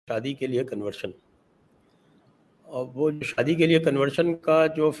शादी के लिए कन्वर्शन। और वो जो शादी के लिए कन्वर्शन का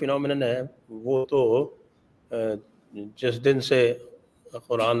जो फिनोमेनन है वो तो जिस दिन से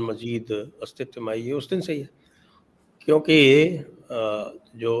कुरान मजीद अस्तित्व में आई है उस दिन से ही है, क्योंकि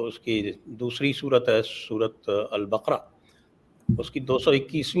जो उसकी दूसरी सूरत है, सूरत अल बकरा, उसकी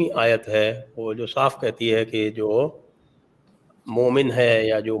 221वीं आयत है, वो जो साफ कहती है कि जो मोमिन है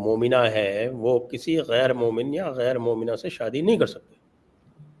या जो मोमिना है वो किसी गैर मोमिन या गैर मोमिना से शादी नहीं कर सकते।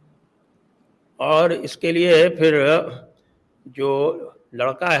 और इसके लिए फिर जो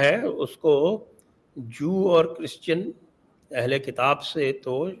लड़का है उसको जू और क्रिश्चियन अहले किताब से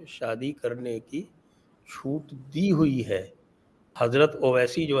तो शादी करने की छूट दी हुई है। हज़रत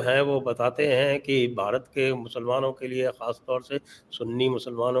ओवैसी जो हैं वो बताते हैं कि भारत के मुसलमानों के लिए, ख़ास तौर से सुन्नी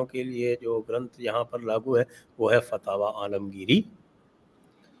मुसलमानों के लिए जो ग्रंथ यहाँ पर लागू है वो है फतावा आलमगीरी।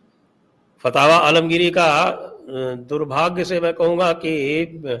 फतावा आलमगीरी का दुर्भाग्य से मैं कहूँगा कि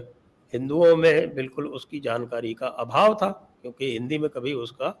हिंदुओं में बिल्कुल उसकी जानकारी का अभाव था, क्योंकि हिंदी में कभी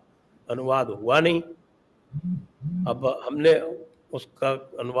उसका अनुवाद हुआ नहीं। अब हमने उसका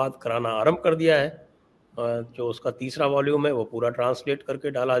अनुवाद कराना आरंभ कर दिया है। जो उसका तीसरा वॉल्यूम है वो पूरा ट्रांसलेट करके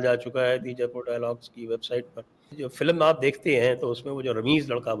डाला जा चुका है दी जयपुर डायलॉग्स की वेबसाइट पर। जो फिल्म आप देखते हैं तो उसमें वो जो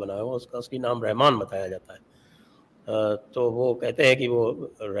रमीज़ लड़का बना है उसका असली नाम रहमान बताया जाता है। तो वो कहते हैं कि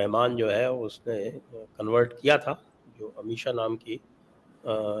वो रहमान जो है उसने कन्वर्ट किया था, जो अमीशा नाम की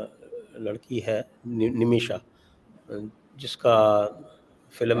लड़की है, निमिशा, जिसका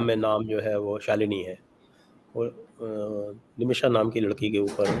फिल्म में नाम जो है वो शालिनी है, वो निमिशा नाम की लड़की के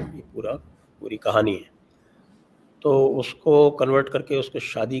ऊपर ये पूरी कहानी है। तो उसको कन्वर्ट करके उसको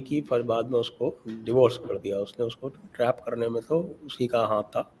शादी की, फिर बाद में उसको डिवोर्स कर दिया। उसने उसको ट्रैप करने में तो उसी का हाथ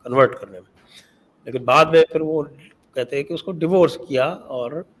था, कन्वर्ट करने में, लेकिन बाद में फिर वो कहते हैं कि उसको डिवोर्स किया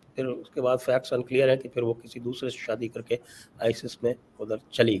और फिर उसके बाद फैक्ट्स अनक्लियर है कि फिर वो किसी दूसरे से शादी करके आईसिस में उधर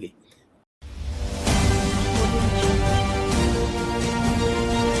चली गई।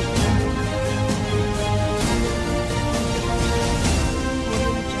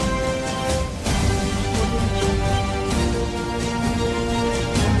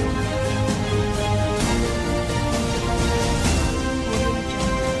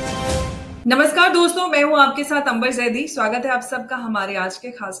 नमस्कार दोस्तों, मैं हूं आपके साथ अंबर जैदी। स्वागत है आप सबका हमारे आज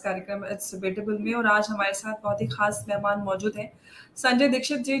के खास कार्यक्रम इट्स डिबेटेबल में। और आज हमारे साथ बहुत ही खास मेहमान मौजूद हैं, संजय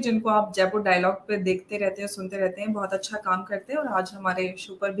दीक्षित जी, जिनको आप जयपुर डायलॉग पे देखते रहते हैं, सुनते रहते हैं, बहुत अच्छा काम करते हैं और आज हमारे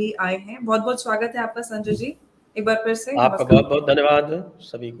शो पर भी आए हैं। बहुत बहुत स्वागत है आपका संजय जी, एक बार फिर से आपका बहुत बहुत धन्यवाद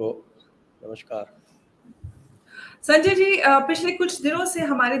सभी को। नमस्कार संजय जी। पिछले कुछ दिनों से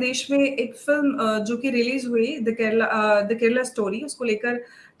हमारे देश में एक फिल्म जो कि रिलीज हुई, द केरला स्टोरी, उसको लेकर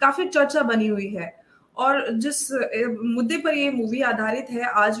काफी चर्चा बनी हुई है। और जिस मुद्दे पर ये मूवी आधारित है,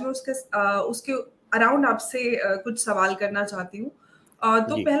 आज मैं उसके अराउंड आपसे कुछ सवाल करना चाहती हूँ।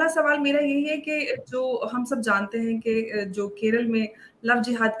 तो पहला सवाल मेरा यही है कि जो हम सब जानते हैं कि जो केरल में लव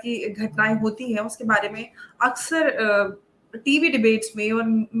जिहाद की घटनाएं होती हैं, उसके बारे में अक्सर टीवी डिबेट्स में और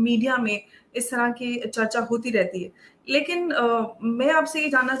मीडिया में इस तरह की चर्चा होती रहती है। लेकिन मैं आपसे ये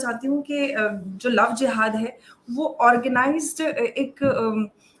जानना चाहती हूँ कि जो लव जिहाद है वो ऑर्गेनाइज्ड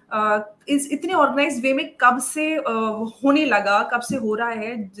इस इतने ऑर्गेनाइज्ड वे में कब से होने लगा, कब से हो रहा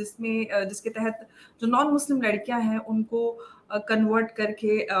है, जिसके तहत जो नॉन मुस्लिम लड़कियां हैं उनको कन्वर्ट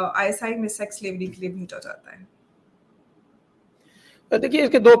करके आईएसआई में सेक्स स्लेवरी के लिए भेजा जाता है? देखिए,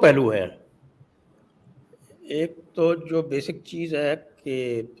 इसके दो पहलू हैं। एक तो जो बेसिक चीज़ है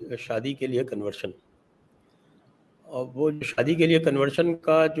कि शादी के लिए कन्वर्शन, और वो जो शादी के लिए कन्वर्शन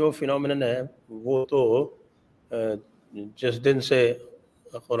का जो फिनोमेनन है वो तो जिस दिन से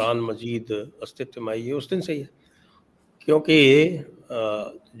कुरान मजीद अस्तित्व में आई है उस दिन से ही है, क्योंकि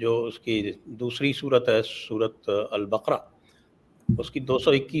जो उसकी दूसरी सूरत है, सूरत अल बकरा, उसकी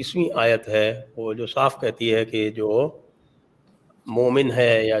 221वीं आयत है, वो जो साफ कहती है कि जो मोमिन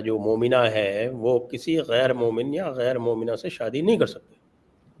है या जो मोमिना है वो किसी गैर मोमिन या गैर मोमिना से शादी नहीं कर सकते।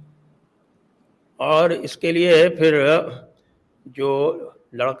 और इसके लिए फिर जो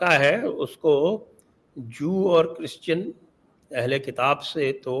लड़का है उसको जू और क्रिश्चियन अहले किताब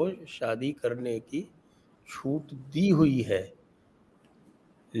से तो शादी करने की छूट दी हुई है,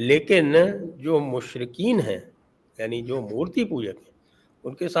 लेकिन जो मुशरिकीन हैं यानी जो मूर्ति पूजक हैं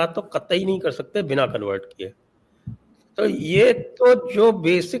उनके साथ तो कतई नहीं कर सकते बिना कन्वर्ट किए। तो ये तो जो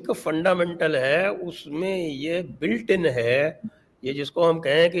बेसिक फंडामेंटल है उसमें ये बिल्ट इन है। ये जिसको हम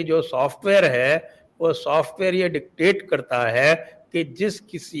कहें कि जो सॉफ्टवेयर है वो सॉफ्टवेयर ये डिक्टेट करता है कि जिस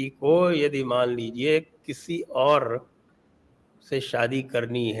किसी को यदि मान लीजिए किसी और से शादी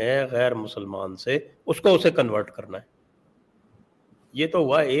करनी है गैर मुसलमान से, उसको उसे कन्वर्ट करना है। ये तो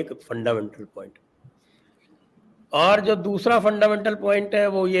हुआ एक फंडामेंटल पॉइंट। और जो दूसरा फंडामेंटल पॉइंट है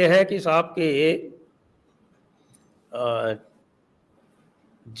वो ये है कि साहब के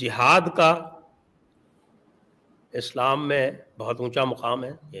जिहाद का इस्लाम में बहुत ऊंचा मुकाम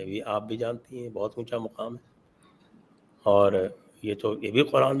है, ये भी आप भी जानती हैं, बहुत ऊंचा मुकाम है। और ये भी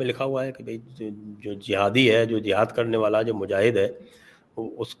कुरान में लिखा हुआ है कि भाई जो जिहादी है, जो जिहाद करने वाला, जो मुजाहिद है, वो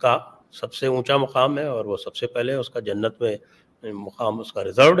उसका सबसे ऊंचा मुकाम है और वो सबसे पहले उसका जन्नत में मुकाम उसका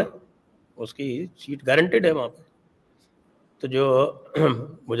रिजर्व्ड है, उसकी सीट गारंटेड है वहाँ पे। तो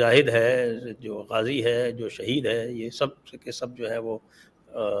जो मुजाहिद है, जो गाजी है, जो शहीद है, ये सब के सब जो है वो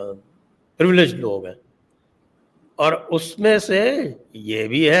प्रिविलेज्ड लोग हैं। और उसमें से ये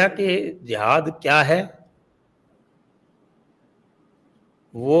भी है कि जिहाद क्या है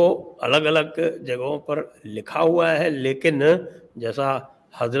वो अलग अलग जगहों पर लिखा हुआ है, लेकिन जैसा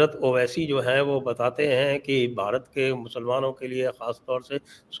हज़रत ओवैसी जो हैं वो बताते हैं कि भारत के मुसलमानों के लिए, ख़ास तौर से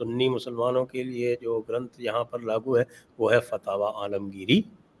सुन्नी मुसलमानों के लिए जो ग्रंथ यहाँ पर लागू है वो है फतावा आलमगीरी।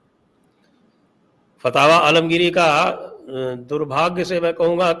 फतावा आलमगीरी का दुर्भाग्य से मैं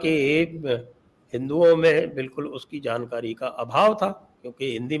कहूँगा कि हिंदुओं में बिल्कुल उसकी जानकारी का अभाव था,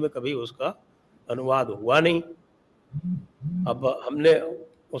 क्योंकि हिंदी में कभी उसका अनुवाद हुआ नहीं। अब हमने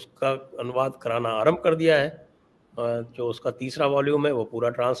उसका अनुवाद कराना आरंभ कर दिया है। जो उसका तीसरा वॉल्यूम है वो पूरा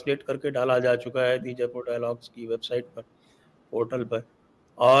ट्रांसलेट करके डाला जा चुका है दी जयपुर डायलॉग्स की वेबसाइट पर, पोर्टल पर।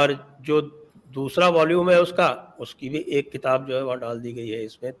 और जो दूसरा वॉल्यूम है उसकी भी एक किताब जो है वहाँ डाल दी गई है।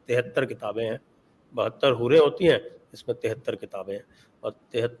 इसमें 73 किताबें हैं, 72 हुरें होती हैं, इसमें 73 किताबें हैं। और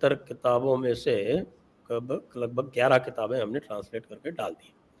 73 किताबों में से लगभग 11 किताबें हमने ट्रांसलेट करके डाल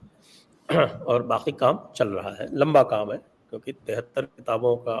दी और बाकी काम चल रहा है। लंबा काम है, क्योंकि 73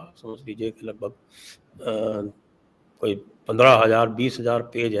 किताबों का समझ लीजिए कि लगभग कोई 15,000 20,000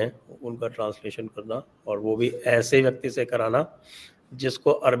 पेज हैं, उनका ट्रांसलेशन करना, और वो भी ऐसे व्यक्ति से कराना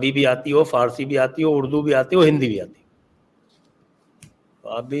जिसको अरबी भी आती हो, फारसी भी आती हो, उर्दू भी आती हो, हिंदी भी आती हो। तो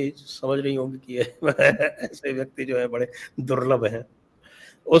आप भी समझ रही होंगी कि ऐसे व्यक्ति जो है बड़े दुर्लभ हैं।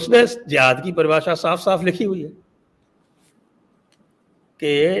 उसमें जिहाद की परिभाषा साफ साफ लिखी हुई है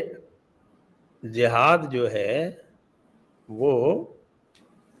कि जिहाद जो है वो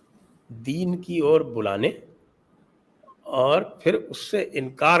दीन की ओर बुलाने और फिर उससे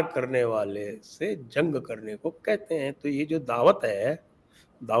इनकार करने वाले से जंग करने को कहते हैं। तो ये जो दावत है,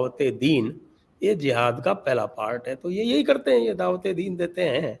 दावत दीन, ये जिहाद का पहला पार्ट है। तो ये यही करते हैं, ये दावत दीन देते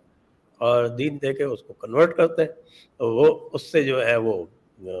हैं और दीन दे के उसको कन्वर्ट करते हैं। तो वो उससे जो है वो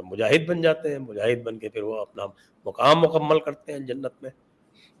मुजाहिद बन जाते हैं। मुजाहिद बन के फिर वो अपना मुकाम मुकम्मल करते हैं जन्नत में।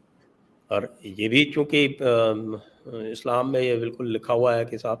 और ये भी चूँकि इस्लाम में ये बिल्कुल लिखा हुआ है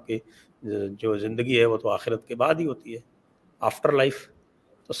कि साहब की जो ज़िंदगी है वो तो आखिरत के बाद ही होती है, आफ्टर लाइफ।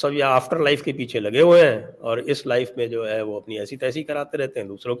 तो सब ये आफ्टर लाइफ के पीछे लगे हुए हैं और इस लाइफ में जो है वो अपनी ऐसी तैसी कराते रहते हैं,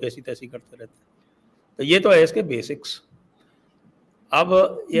 दूसरों की ऐसी तैसी करते रहते हैं। तो ये तो है इसके बेसिक्स।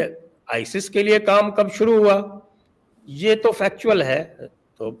 अब ये आईसिस के लिए काम कब शुरू हुआ, ये तो फैक्चुअल है।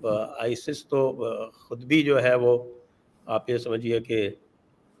 तो आईसिस तो खुद भी जो है वो, आप ये समझिए कि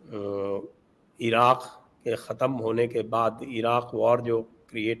इराक़ के ख़त्म होने के बाद इराक़ वॉर जो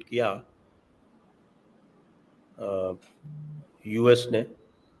क्रिएट किया यूएस ने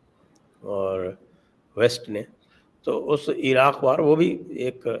और वेस्ट ने, तो उस इराक़ वार वो भी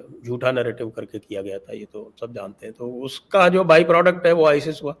एक झूठा नैरेटिव करके किया गया था, ये तो सब जानते हैं। तो उसका जो बाई प्रोडक्ट है वो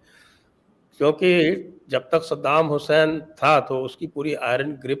आईसिस हुआ, क्योंकि जब तक सद्दाम हुसैन था तो उसकी पूरी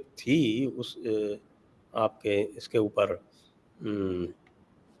आयरन ग्रिप थी उस आपके इसके ऊपर,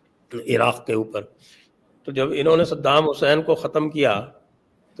 इराक़ के ऊपर। तो जब इन्होंने सद्दाम हुसैन को ख़त्म किया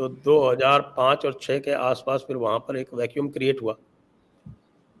तो 2005 और 6 के आसपास फिर वहाँ पर एक वैक्यूम क्रिएट हुआ।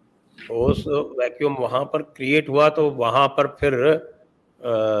 उस वैक्यूम वहाँ पर क्रिएट हुआ तो वहाँ पर फिर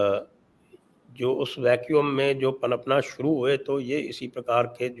जो उस वैक्यूम में जो पनपना शुरू हुए, तो ये इसी प्रकार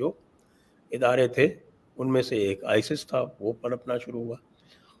के जो इदारे थे उनमें से एक आईसिस था, वो पनपना शुरू हुआ।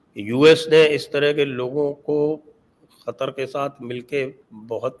 यूएस ने इस तरह के लोगों को ख़तर के साथ मिलके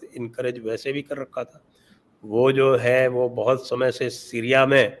बहुत इनकरेज वैसे भी कर रखा था। वो जो है वो बहुत समय से सीरिया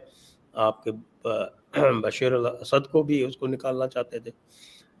में आपके बशीर अल असद को भी उसको निकालना चाहते थे।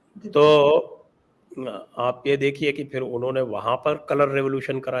 तो आप ये देखिए कि फिर उन्होंने वहाँ पर कलर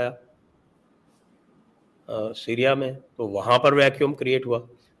रेवोल्यूशन कराया सीरिया में, तो वहाँ पर वैक्यूम क्रिएट हुआ।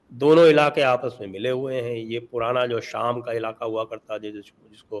 दोनों इलाके आपस में मिले हुए हैं। ये पुराना जो शाम का इलाका हुआ करता है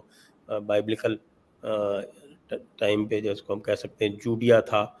जिसको बाइब्लिकल टाइम पे जिसको हम कह सकते हैं जूडिया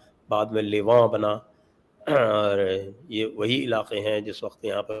था, बाद में लेवां बना, और ये वही इलाके हैं जिस वक्त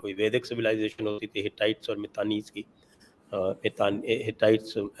यहाँ पर कोई वैदिक सिविलाइजेशन होती थी, हिटाइट्स और मितानीज की।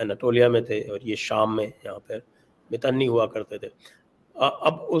 हिटाइट्स एनाटोलिया में थे और ये शाम में यहाँ पर मितानी हुआ करते थे।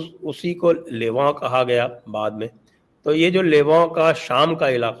 अब उसी को लेवां कहा गया बाद में। तो ये जो लेवां का शाम का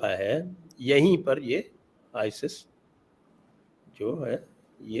इलाका है, यहीं पर ये आइसिस जो है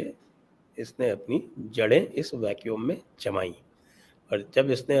ये इसने अपनी जड़ें इस वैक्यूम में जमाई। और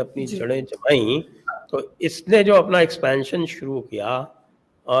जब इसने अपनी जी जड़ें जमाई तो इसने जो अपना एक्सपेंशन शुरू किया,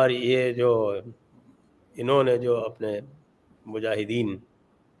 और ये जो इन्होंने जो अपने मुजाहिदीन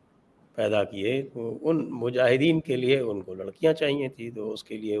पैदा किए, तो उन मुजाहिदीन के लिए उनको लड़कियां चाहिए थी, तो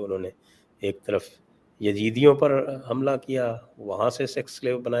उसके लिए उन्होंने एक तरफ यजीदियों पर हमला किया, वहाँ से सेक्स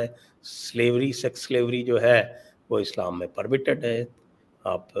स्लेव बनाए। सेक्स स्लेवरी जो है वो इस्लाम में परमिटेड है,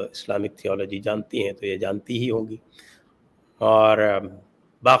 आप इस्लामिक थियोलॉजी जानती हैं तो ये जानती ही होगी। और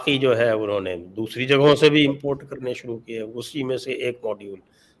बाकी जो है उन्होंने दूसरी जगहों से भी इंपोर्ट करने शुरू किए। उसी में से एक मॉड्यूल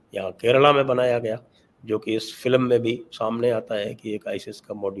यहाँ केरला में बनाया गया, जो कि इस फिल्म में भी सामने आता है कि एक आइसिस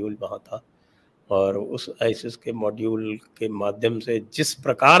का मॉड्यूल वहाँ था, और उस आइसिस के मॉड्यूल के माध्यम से जिस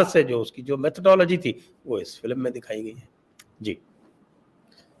प्रकार से जो उसकी जो मेथडोलॉजी थी वो इस फिल्म में दिखाई गई है। जी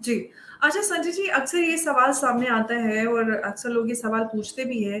जी। अच्छा संजय जी, अक्सर ये सवाल सामने आता है और अक्सर लोग ये सवाल पूछते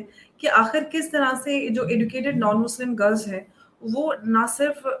भी हैं कि आखिर किस तरह से जो एजुकेटेड नॉन मुस्लिम गर्ल्स हैं, वो ना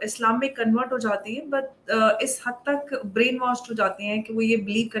सिर्फ इस्लाम में कन्वर्ट हो जाती हैं, बट इस हद तक ब्रेन वॉश्ड हो जाती हैं कि वो ये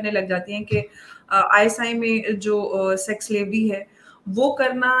बिलीव करने लग जाती हैं कि आईएसआई में जो सेक्स स्लेवरी है, वो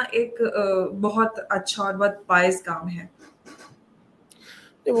करना एक बहुत अच्छा और बहुत पायज़ काम है।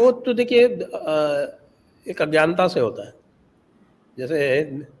 वो तो देखिए एक अज्ञानता से होता है। जैसे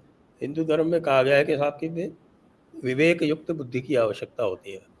हिंदू धर्म में कहा गया है कि साहब की विवेक युक्त बुद्धि की आवश्यकता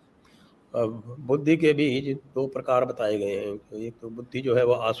होती है। अब बुद्धि के भी दो प्रकार बताए गए हैं। तो एक तो बुद्धि जो है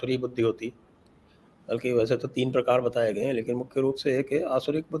वो आसुरी बुद्धि होती है, बल्कि वैसे तो तीन प्रकार बताए गए हैं, लेकिन मुख्य रूप से एक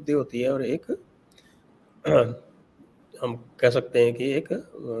आसुरिक बुद्धि होती है और एक हम कह सकते हैं कि एक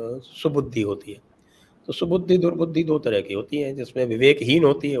सुबुद्धि होती है। तो सुबुद्धि दुर्बुद्धि दो तरह की होती है। जिसमें विवेकहीन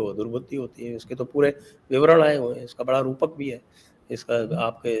होती है वो दुर्बुद्धि होती है। इसके तो पूरे विवरण आए हुए हैं, इसका बड़ा रूपक भी है। इसका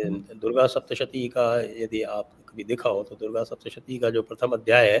आपके दुर्गा सप्तशती का यदि आप कभी देखा हो तो दुर्गा सप्तशती का जो प्रथम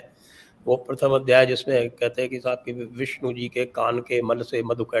अध्याय है, वो प्रथम अध्याय जिसमें कहते हैं कि साहब कि विष्णु जी के कान के मल से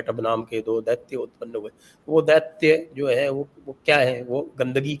मधुकैटभ नाम के दो दैत्य उत्पन्न हुए। वो दैत्य जो है वो क्या है, वो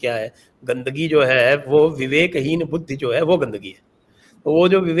गंदगी क्या है? गंदगी जो है वो विवेकहीन बुद्धि जो है वो गंदगी है। तो वो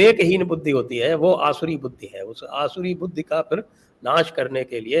जो विवेकहीन बुद्धि होती है वो आसुरी बुद्धि है। उस आसुरी बुद्धि का फिर नाश करने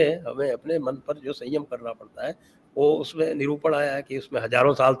के लिए हमें अपने मन पर जो संयम करना पड़ता है, वो उसमें निरूपण आया है कि उसमें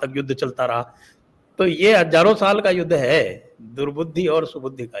हजारों साल तक युद्ध चलता रहा। तो ये हजारों साल का युद्ध है दुर्बुद्धि और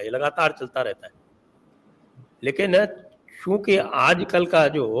सुबुद्धि का, ये लगातार चलता रहता है। लेकिन चूंकि आजकल का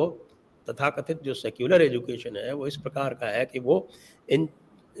जो तथाकथित जो सेक्युलर एजुकेशन है वो इस प्रकार का है कि वो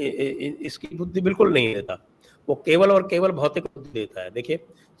इसकी बुद्धि बिल्कुल नहीं देता, वो केवल और केवल भौतिक बुद्धि देता है। देखिए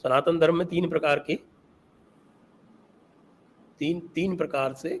सनातन धर्म में तीन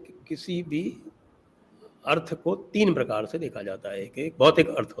प्रकार से किसी भी अर्थ को तीन प्रकार से देखा जाता है। एक भौतिक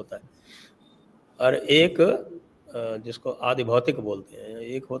अर्थ होता है, और एक जिसको आदि भौतिक बोलते हैं,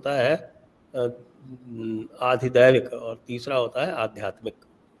 एक होता है आधिदैविक, और तीसरा होता है आध्यात्मिक।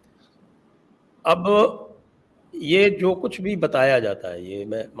 अब ये जो कुछ भी बताया जाता है, ये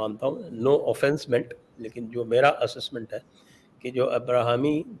मैं मानता हूँ, नो ऑफेंस मेंट, लेकिन जो मेरा असेसमेंट है कि जो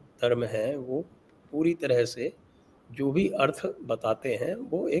अब्राहमी धर्म है वो पूरी तरह से जो भी अर्थ बताते हैं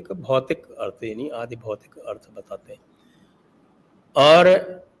वो एक भौतिक अर्थ यानी आदि भौतिक अर्थ बताते हैं। और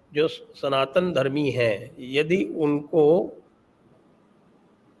जो सनातन धर्मी हैं, यदि उनको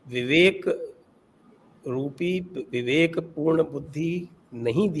विवेक रूपी विवेकपूर्ण बुद्धि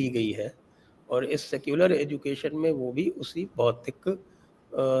नहीं दी गई है, और इस सेक्युलर एजुकेशन में वो भी उसी भौतिक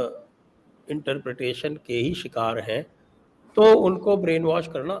इंटरप्रिटेशन के ही शिकार हैं, तो उनको ब्रेन वॉश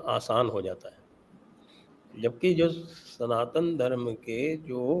करना आसान हो जाता है। जबकि जो सनातन धर्म के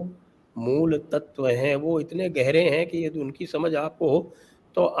जो मूल तत्व हैं वो इतने गहरे हैं कि यदि उनकी समझ आपको हो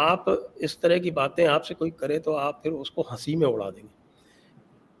तो आप इस तरह की बातें आपसे कोई करे तो आप फिर उसको हंसी में उड़ा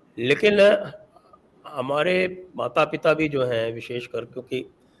देंगे। लेकिन हमारे माता पिता भी जो हैं विशेषकर, क्योंकि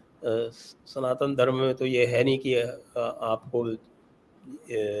सनातन धर्म में तो ये है नहीं कि आपको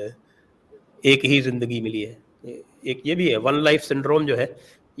एक ही ज़िंदगी मिली है। एक ये भी है, वन लाइफ सिंड्रोम जो है,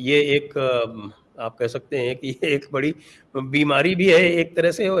 ये एक आप कह सकते हैं कि ये एक बड़ी बीमारी भी है एक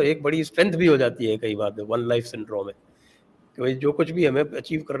तरह से, और एक बड़ी स्ट्रेंथ भी हो जाती है कई बार वन लाइफ सिंड्रोम है कि भाई जो कुछ भी हमें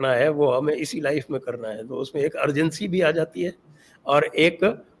अचीव करना है वो हमें इसी लाइफ में करना है। तो उसमें एक अर्जेंसी भी आ जाती है, और एक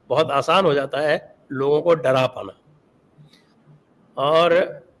बहुत आसान हो जाता है लोगों को डरा पाना।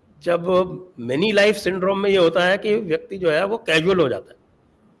 और जब मेनी लाइफ सिंड्रोम में ये होता है कि व्यक्ति जो है वो कैजुअल हो जाता है,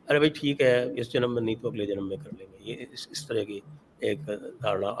 अरे भाई ठीक है इस जन्म में नहीं तो अगले जन्म में कर लेंगे, ये इस तरह की एक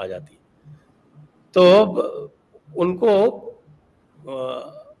धारणा आ जाती है। तो उनको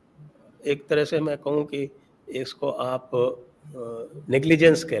एक तरह से मैं कहूँ कि इसको आप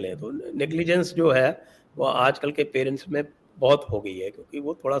नेग्लिजेंस कह लें, तो नेग्लिजेंस जो है वो आजकल के पेरेंट्स में बहुत हो गई है, क्योंकि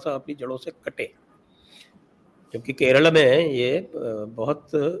वो थोड़ा सा अपनी जड़ों से कटे। जबकि केरल में ये बहुत,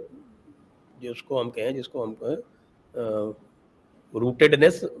 जिसको हम कहें, जिसको हम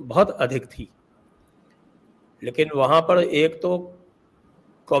रूटेडनेस बहुत अधिक थी। लेकिन वहाँ पर एक तो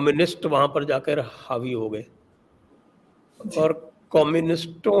कम्युनिस्ट वहाँ पर जाकर हावी हो गए, जी। और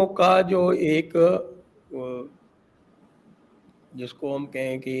कम्युनिस्टों का जो एक जिसको हम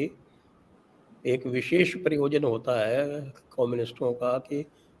कहें कि एक विशेष प्रयोजन होता है कम्युनिस्टों का, कि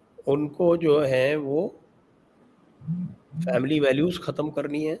उनको जो है वो फैमिली वैल्यूज़ ख़त्म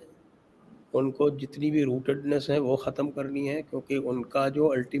करनी है, उनको जितनी भी रूटेडनेस है वो ख़त्म करनी है, क्योंकि उनका जो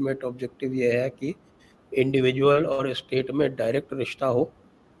अल्टीमेट ऑब्जेक्टिव ये है कि इंडिविजुअल और स्टेट में डायरेक्ट रिश्ता हो।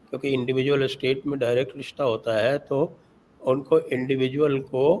 क्योंकि इंडिविजुअल स्टेट में डायरेक्ट रिश्ता होता है तो उनको इंडिविजुअल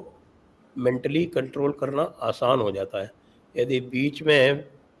को मेंटली कंट्रोल करना आसान हो जाता है। यदि बीच में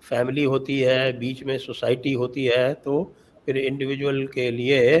फैमिली होती है, बीच में सोसाइटी होती है, तो फिर इंडिविजुअल के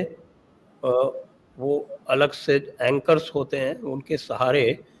लिए वो अलग से एंकर्स होते हैं, उनके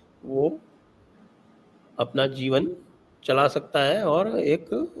सहारे वो अपना जीवन चला सकता है और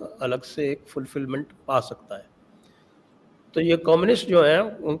एक अलग से एक फुलफिलमेंट पा सकता है। तो ये कम्युनिस्ट जो हैं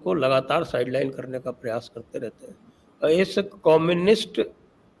उनको लगातार साइडलाइन करने का प्रयास करते रहते हैं। और इस कम्युनिस्ट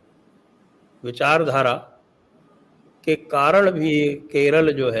विचारधारा के कारण भी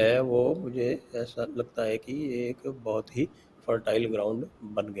केरल जो है वो, मुझे ऐसा लगता है कि ये एक बहुत ही फर्टाइल ग्राउंड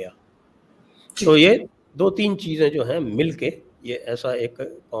बन गया। तो ये 2-3 चीज़ें जो हैं मिलके ये ऐसा एक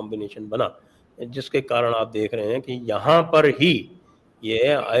कॉम्बिनेशन बना, जिसके कारण आप देख रहे हैं कि यहाँ पर ही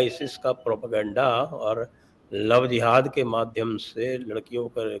ये आईसिस का प्रोपेगेंडा और लव जिहाद के माध्यम से लड़कियों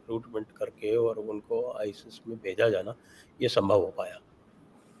का रिक्रूटमेंट करके और उनको आईसिस में भेजा जाना, ये संभव हो पाया।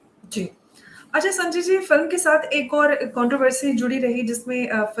 जी। अच्छा संजय जी, फ़िल्म के साथ एक और कंट्रोवर्सी जुड़ी रही, जिसमें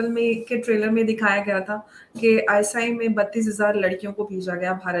फ़िल्म में के ट्रेलर में दिखाया गया था कि आईएसआई में 32,000 लड़कियों को भेजा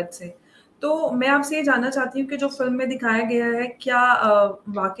गया भारत से। तो मैं आपसे ये जानना चाहती हूँ कि जो फ़िल्म में दिखाया गया है, क्या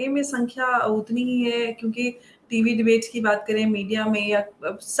वाक़ई में संख्या उतनी ही है? क्योंकि टीवी डिबेट्स की बात करें, मीडिया में या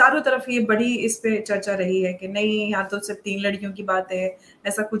चारों तरफ ये बड़ी इस पे चर्चा रही है कि नहीं, यहाँ तो सिर्फ़ 3 लड़कियों की बात है,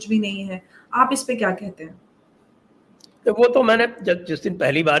 ऐसा कुछ भी नहीं है। आप इस पे क्या कहते हैं? तो वो तो मैंने जब जिस दिन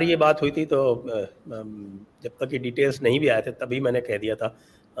पहली बार ये बात हुई थी तो जब तक ये डिटेल्स नहीं भी आए थे तभी मैंने कह दिया था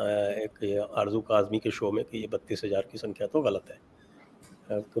एक ये आरज़ू काज़मी के शो में कि ये 32,000 की संख्या तो गलत है।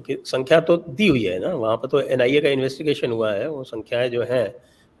 क्योंकि संख्या तो दी हुई है ना, वहाँ पे तो एनआईए का इन्वेस्टिगेशन हुआ है, वो संख्याएँ जो हैं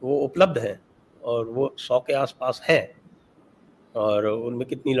वो उपलब्ध हैं और वो 100 के आस-पास हैं, और उनमें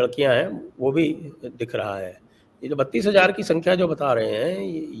कितनी लड़कियाँ हैं वो भी दिख रहा है। ये जो 32,000 की संख्या जो बता रहे हैं,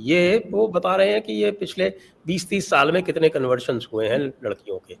 ये वो बता रहे हैं कि ये पिछले 20-30 साल में कितने कन्वर्शन्स हुए हैं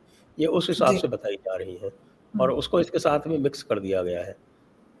लड़कियों के, ये उस हिसाब जी। से बताई जा रही हैं, हुँ। और उसको इसके साथ में मिक्स कर दिया गया है।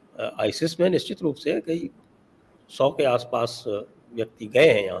 आईसिस में निश्चित रूप से कई 100 के आस-पास व्यक्ति गए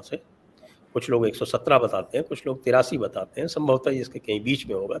हैं यहाँ से। कुछ लोग 117 बताते हैं, कुछ लोग 83 बताते हैं, संभवतः इसके कहीं बीच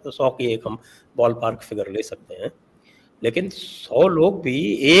में होगा, तो 100 की एक हम बॉल पार्क फिगर ले सकते हैं। लेकिन 100 लोग भी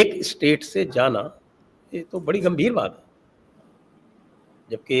एक स्टेट से जाना, ये तो बड़ी गंभीर बात है।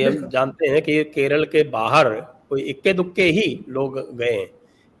 जबकि हम बिल्कुल। जानते हैं कि केरल के बाहर कोई इक्के-दुक्के ही लोग गए हैं।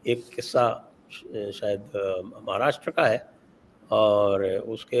 एक किस्सा शायद महाराष्ट्र का है, और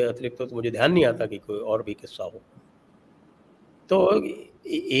उसके अतिरिक्त तो मुझे ध्यान नहीं आता कि कोई और भी किस्सा हो। तो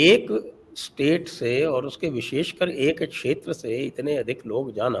एक स्टेट से और उसके विशेषकर एक क्षेत्र से इतने अधिक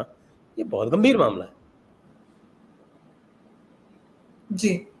लोग जाना, ये बहुत गंभीर मामला है। जी।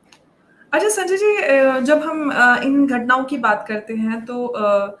 अच्छा संजय जी, जब हम इन घटनाओं की बात करते हैं तो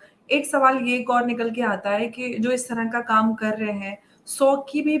एक सवाल ये एक और निकल के आता है कि जो इस तरह का काम कर रहे हैं, 100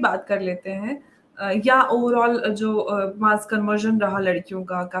 की भी बात कर लेते हैं, या ओवरऑल जो मास कन्वर्जन रहा लड़कियों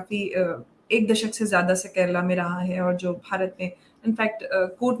का काफ़ी 1 दशक से ज़्यादा से केरला में रहा है, और जो भारत में इनफैक्ट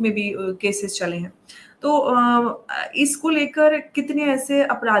कोर्ट में भी केसेस चले हैं। तो इसको लेकर कितने ऐसे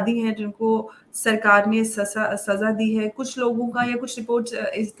अपराधी हैं जिनको सरकार ने सज़ा दी है? कुछ लोगों का या कुछ रिपोर्ट्स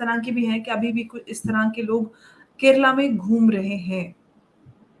इस तरह की भी हैं कि अभी भी कुछ इस तरह के लोग केरला में घूम रहे हैं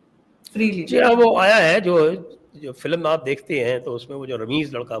फ्रीली। जी हाँ, वो आया है, जो जो फ़िल्म आप देखते हैं तो उसमें वो जो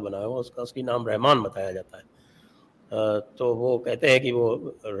रमीज़ लड़का बना है, वो उसका असली नाम रहमान बताया जाता है। तो वो कहते हैं कि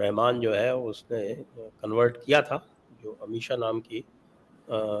वो रहमान जो है उसने कन्वर्ट किया था, जो अमीशा नाम की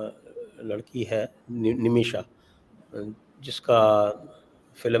लड़की है, निमिषा, जिसका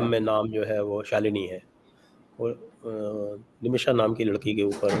फ़िल्म में नाम जो है वो शालिनी है। वो निमिषा नाम की लड़की के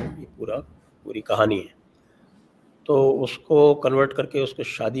ऊपर ये पूरी कहानी है। तो उसको कन्वर्ट करके उसको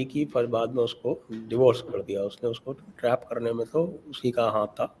शादी की, फिर बाद में उसको डिवोर्स कर दिया उसने। उसको ट्रैप करने में तो उसी का हाथ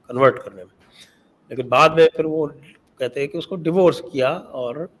था, कन्वर्ट करने में, लेकिन बाद में फिर वो कहते हैं कि उसको डिवोर्स किया,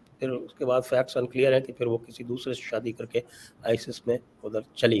 और फिर उसके बाद फैक्ट्स अनक्लियर है कि फिर वो किसी दूसरे से शादी करके आईसिस में उधर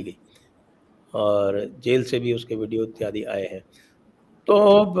चली गई, और जेल से भी उसके वीडियो इत्यादि आए हैं। तो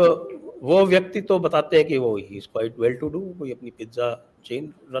वो व्यक्ति तो बताते हैं कि वो he is quite well to do, कोई अपनी पिज्ज़ा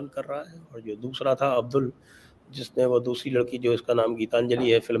चेन रन कर रहा है। और जो दूसरा था अब्दुल, जिसने वो दूसरी लड़की जो इसका नाम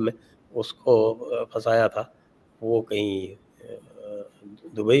गीतांजलि है फिल्म में, उसको फंसाया था, वो कहीं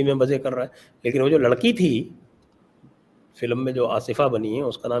दुबई में मज़े कर रहा है। लेकिन वो जो लड़की थी फिल्म में जो आसिफा बनी है,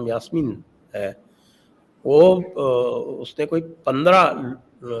 उसका नाम यास्मीन है, वो उसने कोई 15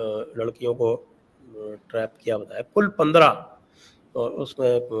 लड़कियों को ट्रैप किया बताया, कुल 15, और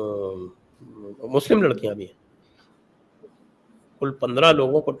उसमें मुस्लिम लड़कियां भी हैं। कुल 15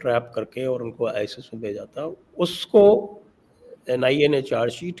 लोगों को ट्रैप करके और उनको आईसिस में भेजा था। उसको एनआईए ने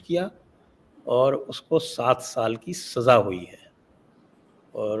चार्जशीट किया और उसको 7 साल की सज़ा हुई है,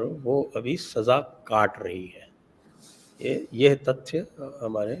 और वो अभी सज़ा काट रही है। ये तथ्य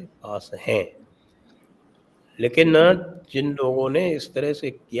हमारे पास हैं। लेकिन जिन लोगों ने इस तरह से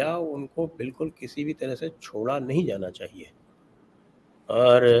किया, उनको बिल्कुल किसी भी तरह से छोड़ा नहीं जाना चाहिए,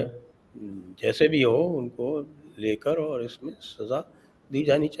 और जैसे भी हो उनको लेकर और इसमें सज़ा दी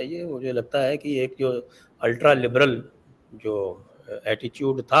जानी चाहिए। मुझे लगता है कि एक जो अल्ट्रा लिबरल जो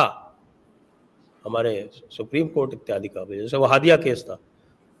एटीट्यूड था हमारे सुप्रीम कोर्ट इत्यादि का, जैसे वो हादिया केस था,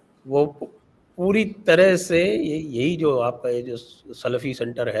 वो पूरी तरह से यही जो आपका ये जो सलफ़ी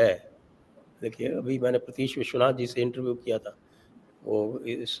सेंटर है, देखिए अभी मैंने प्रतीश विश्वनाथ जी से इंटरव्यू किया था, वो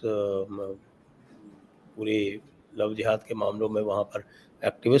इस पूरे लव जिहाद के मामलों में वहाँ पर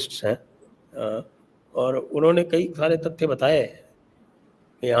एक्टिविस्ट्स हैं, और उन्होंने कई सारे तथ्य बताए।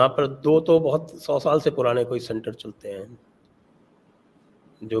 यहाँ पर 2 तो बहुत 100 साल से पुराने कोई सेंटर चलते हैं,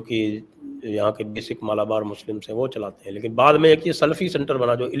 जो कि यहाँ के बेसिक मालाबार मुस्लिम्स हैं वो चलाते हैं, लेकिन बाद में एक ये सलफ़ी सेंटर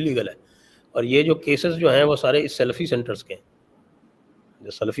बना जो इलीगल है, और ये जो केसेस जो हैं वो सारे इस सलफ़ी सेंटर्स के हैं।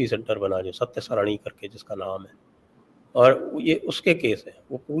 जो सलफ़ी सेंटर बना, जो सत्य सारणी करके जिसका नाम है, और ये उसके केस है,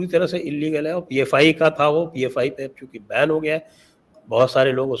 वो पूरी तरह से इलीगल है। और पीएफआई का था, वो पीएफआई पे चूँकि बैन हो गया है, बहुत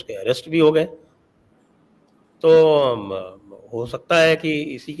सारे लोग उसके अरेस्ट भी हो गए। तो हो सकता है कि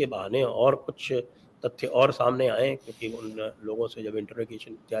इसी के बहाने और कुछ तथ्य और सामने आए, क्योंकि उन लोगों से जब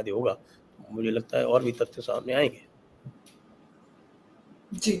इंटरोगेशन इत्यादि होगा तो मुझे लगता है और भी तथ्य सामने आएंगे।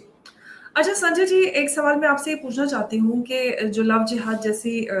 जी। अच्छा संजय जी, एक सवाल मैं आपसे ये पूछना चाहती हूँ कि जो लव जिहाद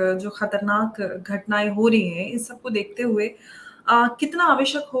जैसी जो खतरनाक घटनाएं हो रही हैं, इन सबको देखते हुए कितना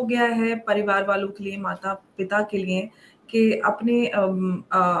आवश्यक हो गया है परिवार वालों के लिए, माता-पिता के लिए, कि अपने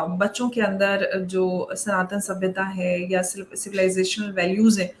बच्चों के अंदर जो सनातन सभ्यता है या सिविलाइजेशनल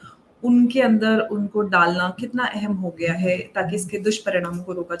वैल्यूज़ हैं, उनके अंदर उनको डालना कितना अहम हो गया है ताकि इसके दुष्परिणामों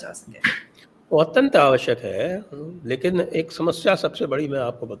को रोका जा सके? वो अत्यंत आवश्यक है, लेकिन एक समस्या सबसे बड़ी मैं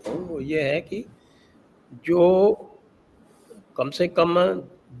आपको बताऊं, वो ये है कि जो कम से कम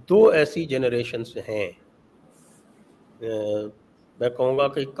 2 ऐसी जनरेशन्स हैं, मैं कहूँगा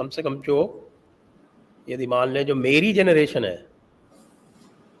कि कम से कम जो, यदि मान लें जो मेरी जनरेशन है,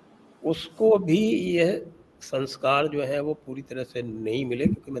 उसको भी यह संस्कार जो है वो पूरी तरह से नहीं मिले।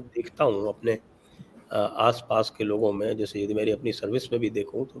 क्योंकि मैं देखता हूँ अपने आसपास के लोगों में, जैसे यदि मेरी अपनी सर्विस में भी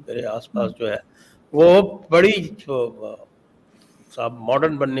देखूँ तो मेरे आसपास जो है वो बड़ी जो साहब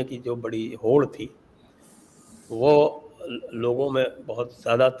मॉडर्न बनने की जो बड़ी होड़ थी, वो लोगों में बहुत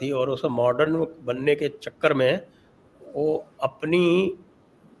ज़्यादा थी, और उस मॉडर्न बनने के चक्कर में वो अपनी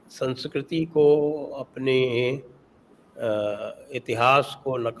संस्कृति को, अपने इतिहास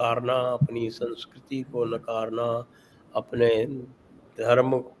को नकारना, अपनी संस्कृति को नकारना, अपने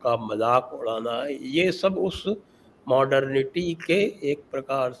धर्म का मजाक उड़ाना, ये सब उस मॉडर्निटी के एक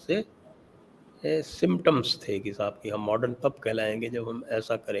प्रकार से सिम्टम्स थे कि साहब कि हम मॉडर्न तब कहलाएंगे जब हम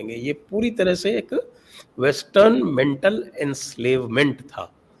ऐसा करेंगे। ये पूरी तरह से एक वेस्टर्न मेंटल एनस्लेवमेंट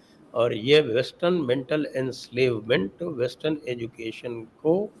था, और ये western mental enslavement western education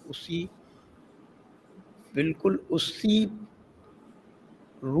को बिल्कुल उसी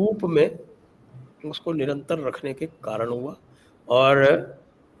रूप में उसको निरंतर रखने के कारण हुआ। और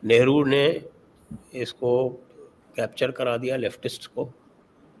नेहरू ने इसको कैप्चर करा दिया,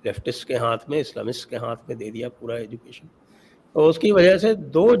 लेफ्टिस्ट के हाथ में, इस्लामिस्ट के हाथ में दे दिया पूरा एजुकेशन। तो उसकी वजह से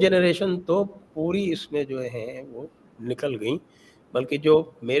 2 जनरेशन तो पूरी इसमें जो है वो निकल गई। बल्कि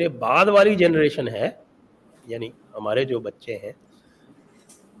जो मेरे बाद वाली जनरेशन है, यानी हमारे जो बच्चे हैं,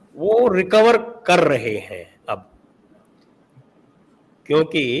 वो रिकवर कर रहे हैं अब,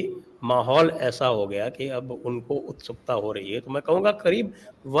 क्योंकि माहौल ऐसा हो गया कि अब उनको उत्सुकता हो रही है। तो मैं कहूँगा करीब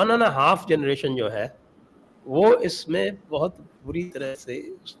 1.5 जनरेशन जो है वो इसमें बहुत बुरी तरह से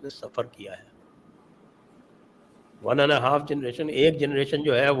उसने सफ़र किया है। 1.5 जनरेशन, एक जनरेशन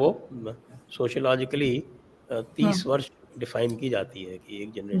जो है वो सोशियोलॉजिकली 30 वर्ष डिफाइन की जाती है कि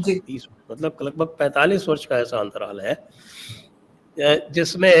एक जनरेशन जी 30 मतलब लगभग 45 वर्ष का ऐसा अंतराल है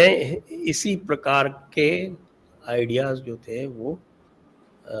जिसमें इसी प्रकार के आइडियाज़ जो थे वो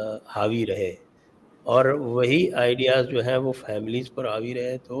हावी रहे, और वही आइडियाज़ जो हैं वो फैमिलीज़ पर हावी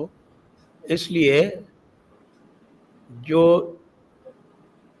रहे। तो इसलिए जो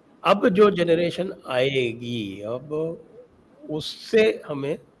अब जो जनरेशन आएगी, अब उससे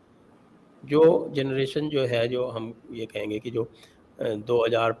हमें जो जनरेशन जो है, जो हम ये कहेंगे कि जो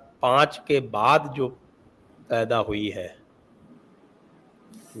 2005 के बाद जो पैदा हुई है,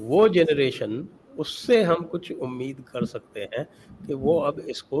 वो जनरेशन, उससे हम कुछ उम्मीद कर सकते हैं कि वो अब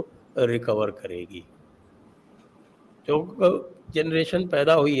इसको रिकवर करेगी। जो जनरेशन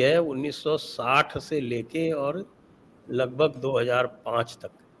पैदा हुई है 1960 से लेके और लगभग 2005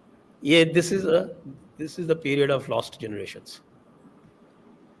 तक, ये this is the period of lost generations.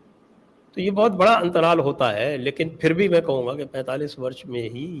 तो ये बहुत बड़ा अंतराल होता है, लेकिन फिर भी मैं कहूँगा कि 45 वर्ष में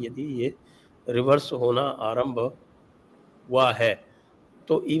ही यदि ये रिवर्स होना आरंभ हुआ है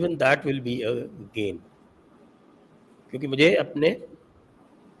तो even that will be a gain, क्योंकि मुझे अपने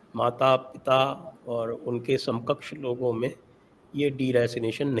माता पिता और उनके समकक्ष लोगों में ये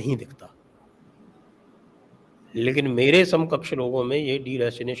डीरेसिनेशन नहीं दिखता, लेकिन मेरे समकक्ष लोगों में ये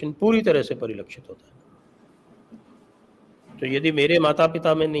डीरेसिनेशन पूरी तरह से परिलक्षित होता है। तो यदि मेरे माता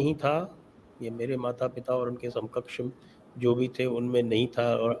पिता में नहीं था, ये मेरे माता पिता और उनके समकक्ष जो भी थे उनमें नहीं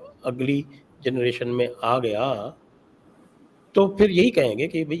था, और अगली जनरेशन में आ गया, तो फिर यही कहेंगे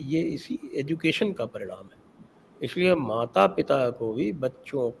कि भाई ये इसी एजुकेशन का परिणाम है। इसलिए माता पिता को भी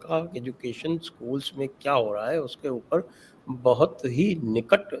बच्चों का एजुकेशन स्कूल्स में क्या हो रहा है उसके ऊपर बहुत ही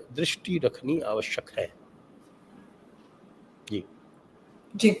निकट दृष्टि रखनी आवश्यक है। जी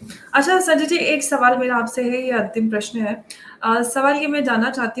जी। अच्छा संजय जी, एक सवाल मेरा आपसे है, ये अंतिम प्रश्न है। सवाल ये मैं जानना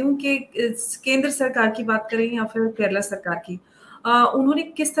चाहती हूँ कि केंद्र सरकार की बात करें या फिर केरला सरकार की, उन्होंने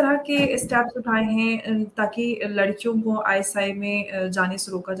किस तरह के स्टेप्स उठाए हैं ताकि लड़कियों को आईएसआई में जाने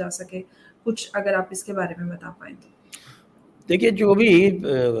से रोका जा सके? कुछ अगर आप इसके बारे में बता पाएँ तो। देखिए, जो भी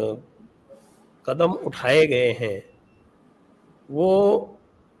कदम उठाए गए हैं वो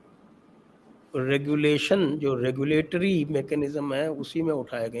रेगुलेशन, जो रेगुलेटरी मैकेनिज्म है उसी में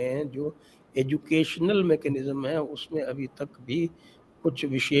उठाए गए हैं। जो एजुकेशनल मैकेनिज्म है उसमें अभी तक भी कुछ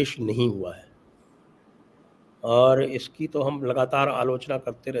विशेष नहीं हुआ है, और इसकी तो हम लगातार आलोचना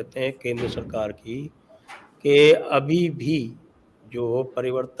करते रहते हैं केंद्र सरकार की, कि अभी भी जो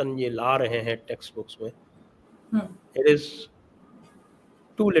परिवर्तन ये ला रहे हैं टेक्स्ट बुक्स में, हुँ, इट इज़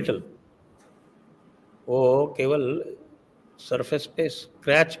टू लिटिल। वो केवल सरफेस पे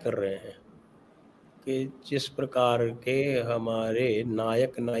स्क्रैच कर रहे हैं कि जिस प्रकार के हमारे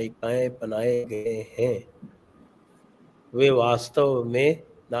नायक नायिकाएं बनाए गए हैं वे वास्तव में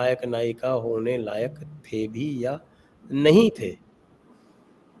नायक नायिका होने लायक थे भी या नहीं थे।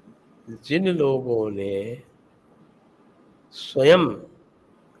 जिन लोगों ने स्वयं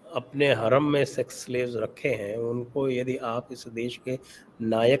अपने हरम में सेक्स स्लेव्स रखे हैं उनको यदि आप इस देश के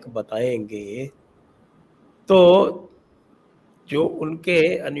नायक बताएंगे तो जो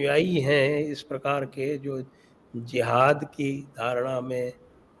उनके अनुयायी हैं इस प्रकार के, जो जिहाद की धारणा में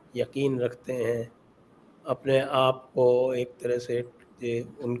यकीन रखते हैं, अपने आप को एक तरह से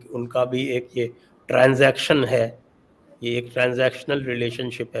उनका भी एक ये ट्रांजैक्शन है, ये एक ट्रांजैक्शनल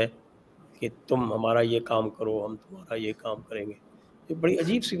रिलेशनशिप है कि तुम हमारा ये काम करो, हम तुम्हारा ये काम करेंगे। ये बड़ी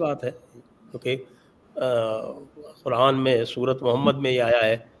अजीब सी बात है, क्योंकि कुरान में सूरत मोहम्मद में ये आया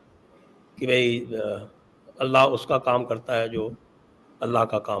है कि भाई अल्लाह उसका काम करता है जो अल्लाह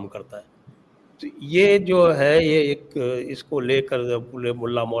का काम करता है। तो ये जो है, ये एक इसको लेकर पूरे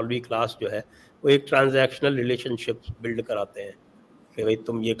मुल्ला मौलवी क्लास जो है वो एक ट्रांजैक्शनल रिलेशनशिप बिल्ड कराते हैं कि भाई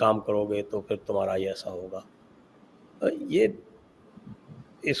तुम ये काम करोगे तो फिर तुम्हारा ये ऐसा होगा। ये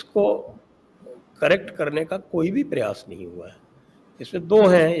इसको करेक्ट करने का कोई भी प्रयास नहीं हुआ है। इसमें दो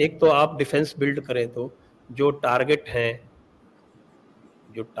हैं, एक तो आप डिफेंस बिल्ड करें तो जो टारगेट हैं,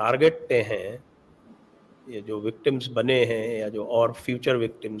 जो टारगेट पे हैं, ये जो विक्टिम्स बने हैं या जो और फ्यूचर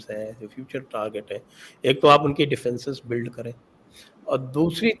विक्टिम्स हैं, जो फ्यूचर टारगेट है, एक तो आप उनकी डिफेंसेस बिल्ड करें, और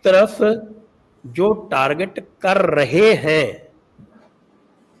दूसरी तरफ जो टारगेट कर रहे हैं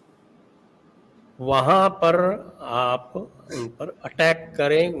वहाँ पर आप उन पर अटैक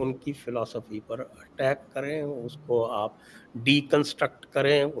करें, उनकी फिलॉसफी पर अटैक करें, उसको आप डीकंस्ट्रक्ट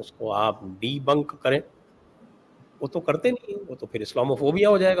करें, उसको आप डीबंक करें। वो तो करते नहीं है, वो तो फिर इस्लामोफोबिया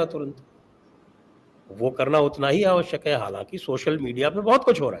हो जाएगा तुरंत। वो करना उतना ही आवश्यक है, हालांकि सोशल मीडिया पे बहुत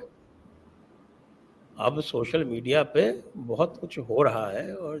कुछ हो रहा है। अब सोशल मीडिया पे बहुत कुछ हो रहा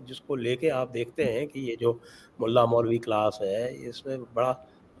है, और जिसको लेके आप देखते हैं कि ये जो मुल्ला मौलवी क्लास है, इसमें बड़ा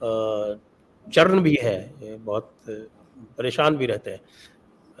चर्न भी है, ये बहुत परेशान भी रहते हैं।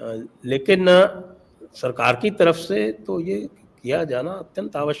 लेकिन सरकार की तरफ से तो ये किया जाना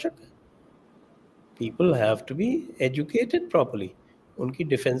अत्यंत आवश्यक है। People have to be educated properly, उनकी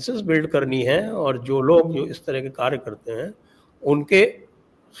डिफेंसेस बिल्ड करनी है, और जो लोग जो इस तरह के कार्य करते हैं उनके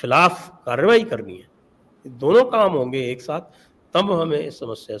खिलाफ कार्रवाई करनी है। दोनों काम होंगे एक साथ, तब हमें इस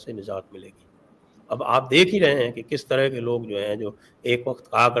समस्या से निजात मिलेगी। अब आप देख ही रहे हैं कि किस तरह के लोग जो हैं, जो एक वक्त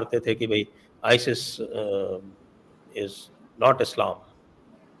कहा करते थे कि भाई आईसिस इज नॉट इस्लाम,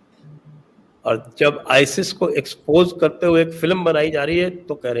 और जब आईसिस को एक्सपोज करते हुए एक फिल्म बनाई जा रही है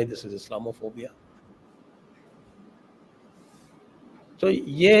तो कह रहे हैं दिस इज इस्लामोफोबिया। तो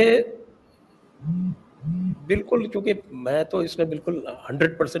ये बिल्कुल, क्योंकि मैं तो इसमें बिल्कुल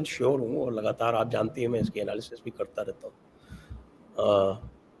 100% श्योर हूँ, और लगातार आप जानती हैं मैं इसकी एनालिसिस भी करता रहता हूँ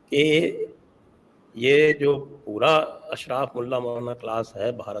कि ये जो पूरा अशराफ मुल्ला मौलाना क्लास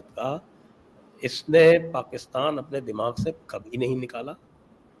है भारत का, इसने पाकिस्तान अपने दिमाग से कभी नहीं निकाला,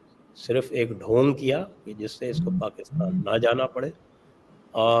 सिर्फ एक ढोंग किया कि जिससे इसको पाकिस्तान ना जाना पड़े,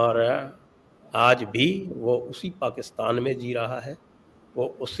 और आज भी वो उसी पाकिस्तान में जी रहा है, वो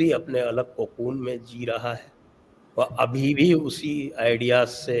उसी अपने अलग कोकून में जी रहा है, वह अभी भी उसी आइडियाज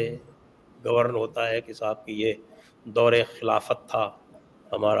से गवर्न होता है कि साहब कि ये दौरे खिलाफत था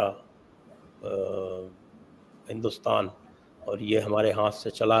हमारा हिंदुस्तान, और ये हमारे हाथ से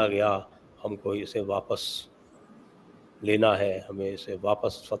चला गया, हमको इसे वापस लेना है, हमें इसे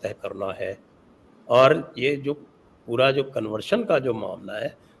वापस फतह करना है। और ये जो पूरा जो कन्वर्शन का जो मामला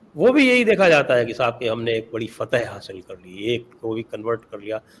है, वो भी यही देखा जाता है कि साहब कि हमने एक बड़ी फतह हासिल कर ली, एक को भी कन्वर्ट कर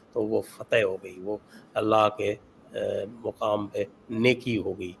लिया तो वो फतह हो गई, वो अल्लाह के मुकाम पे नेकी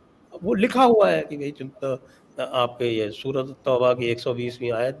हो गई। वो लिखा हुआ है कि भाई तो आपके ये सूरत तौबा की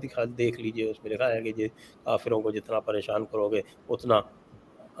 120वीं आयत देख लीजिए, उसमें लिखा है कि ये काफिरों को जितना परेशान करोगे उतना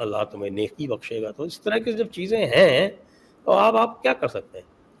अल्लाह तुम्हें नेकी बख्शेगा। तो इस तरह की जब चीज़ें हैं तो आप क्या कर सकते हैं?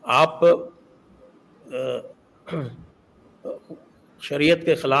 आप शरीयत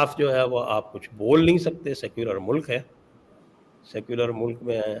के ख़िलाफ़ जो है वो आप कुछ बोल नहीं सकते, सेक्युलर मुल्क है, सेक्युलर मुल्क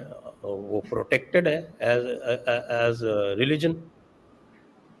में वो प्रोटेक्टेड है एज रिलीजन।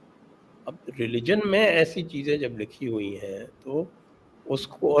 अब रिलीजन में ऐसी चीज़ें जब लिखी हुई हैं तो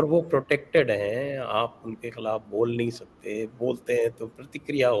उसको, और वो प्रोटेक्टेड हैं, आप उनके खिलाफ बोल नहीं सकते, बोलते हैं तो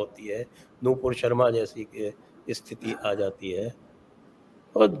प्रतिक्रिया होती है, नूपुर शर्मा जैसी की स्थिति आ जाती है।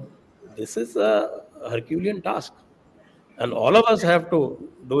 और this is a Herculean task, and all of us have to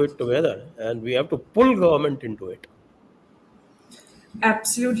do it together, and we have to pull government into it.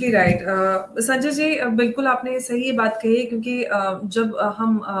 Absolutely right. Sanjay ji, बिल्कुल आपने सही ये बात कही है, क्योंकि जब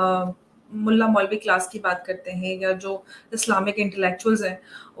हम मुल्ला मौलवी क्लास की बात करते हैं या जो इस्लामिक इंटेलेक्चुअल्स हैं,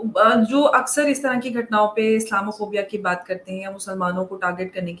 जो अक्सर इस तरह की घटनाओं पे इस्लामोफोबिया की बात करते हैं या मुसलमानों को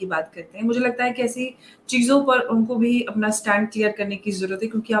टारगेट करने की बात करते हैं, मुझे लगता है कि ऐसी चीज़ों पर उनको भी अपना स्टैंड क्लियर करने की ज़रूरत है,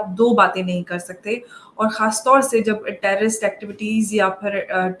 क्योंकि आप दो बातें नहीं कर सकते। और ख़ास तौर से जब टेररिस्ट एक्टिविटीज़ या फिर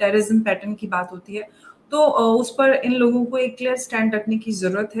टेररिज्म पैटर्न की बात होती है, तो उस पर इन लोगों को एक क्लियर स्टैंड रखने की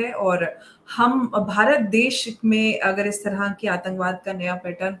ज़रूरत है। और हम भारत देश में अगर इस तरह के आतंकवाद का नया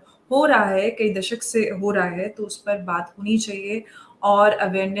पैटर्न हो रहा है, कई दशक से हो रहा है, तो उस पर बात होनी चाहिए, और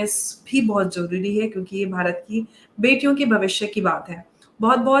अवेयरनेस भी बहुत ज़रूरी है, क्योंकि ये भारत की बेटियों के भविष्य की बात है।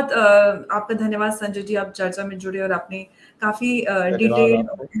 बहुत-बहुत आपका धन्यवाद संजय जी, आप चर्चा में जुड़े और आपने काफ़ी धन्यवाद डिटेल्ड और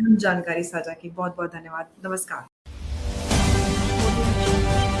आपको। अहम जानकारी साझा की। बहुत-बहुत धन्यवाद। नमस्कार।